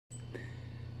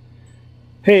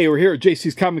Hey, we're here at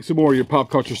JC's Comics and More, your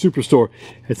pop culture superstore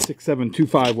at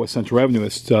 6725 West Central Avenue.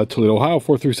 It's Toledo, Ohio,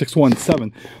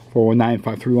 43617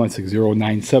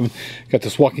 419-531-6097. Got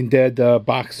this Walking Dead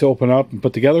box to open up and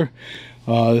put together.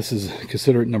 This is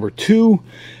considered number 2.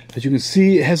 As you can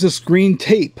see, it has this green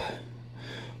tape.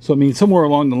 So I mean, somewhere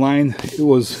along the line, it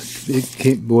was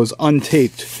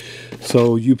untaped.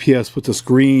 So UPS put this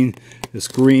green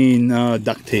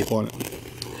duct tape on it.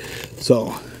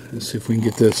 So let's see if we can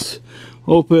get this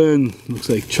open. Looks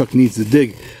like Chuck needs to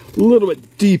dig a little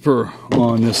bit deeper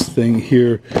on this thing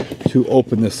here to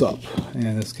open this up.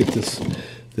 And let's get this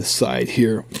side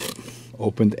here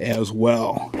opened as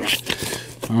well.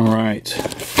 All right.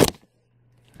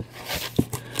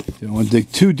 You don't want to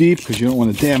dig too deep because you don't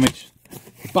want to damage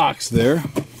the box there.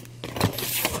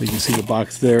 You can see the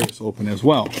box there is open as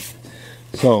well.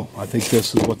 So I think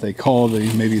this is what they call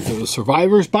maybe the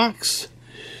survivor's box.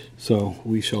 So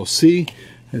we shall see.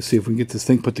 Let's see if we can get this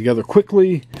thing put together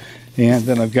quickly. And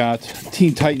then I've got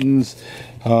Teen Titans,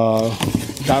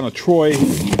 Donna Troy,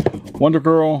 Wonder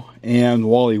Girl, and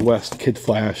Wally West Kid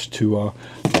Flash to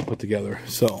put together.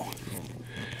 So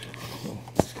we'll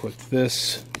put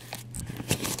this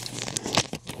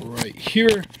right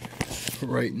here for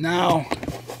right now.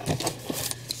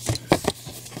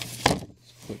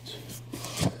 Put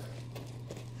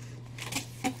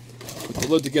the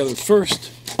lid together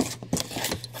first.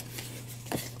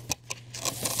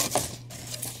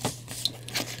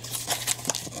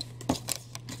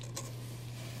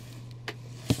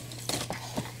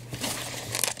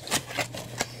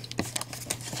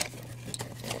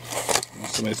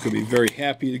 Somebody's going to be very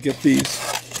happy to get these.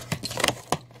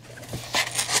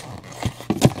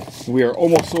 We are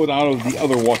almost sold out of the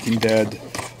other Walking Dead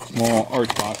small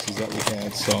art boxes that we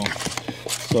had. So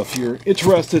if you're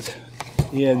interested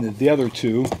in the other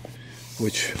two,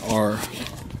 which are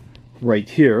right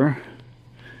here,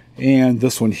 and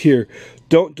this one here,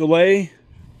 don't delay.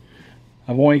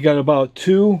 I've only got about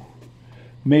 2,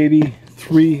 maybe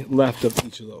 3 left of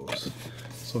each of those.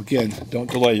 So again,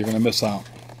 don't delay. You're going to miss out.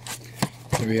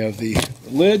 Here we have the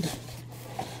lid.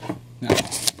 Now,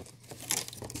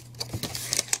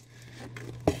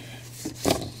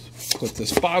 put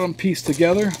this bottom piece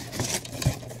together.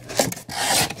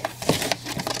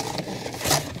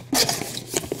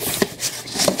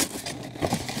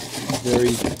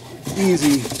 Very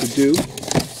easy to do.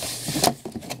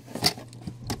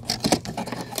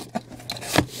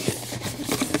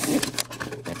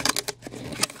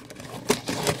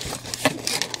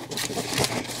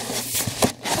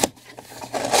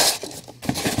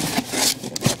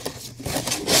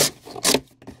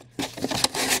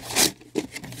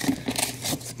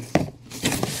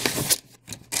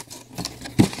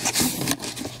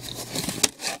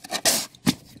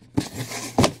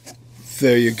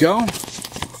 There you go.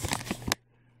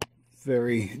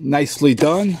 Very nicely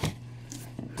done.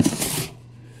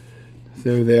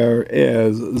 There they are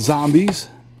as zombies.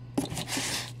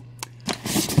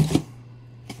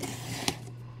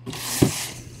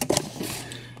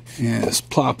 And let's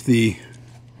plop the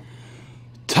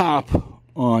top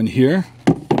on here.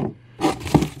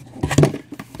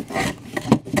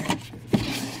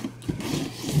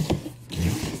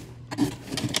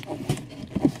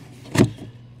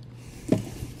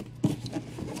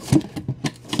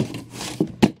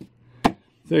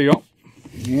 There you go.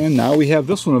 And now we have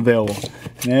this one available.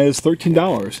 And that is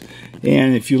 $13.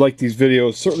 And if you like these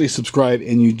videos, certainly subscribe.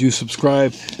 And you do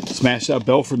subscribe, smash that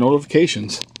bell for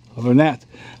notifications. Other than that,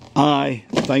 I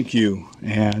thank you.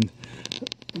 And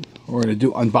we're going to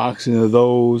do unboxing of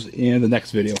those in the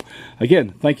next video.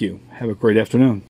 Again, thank you. Have a great afternoon.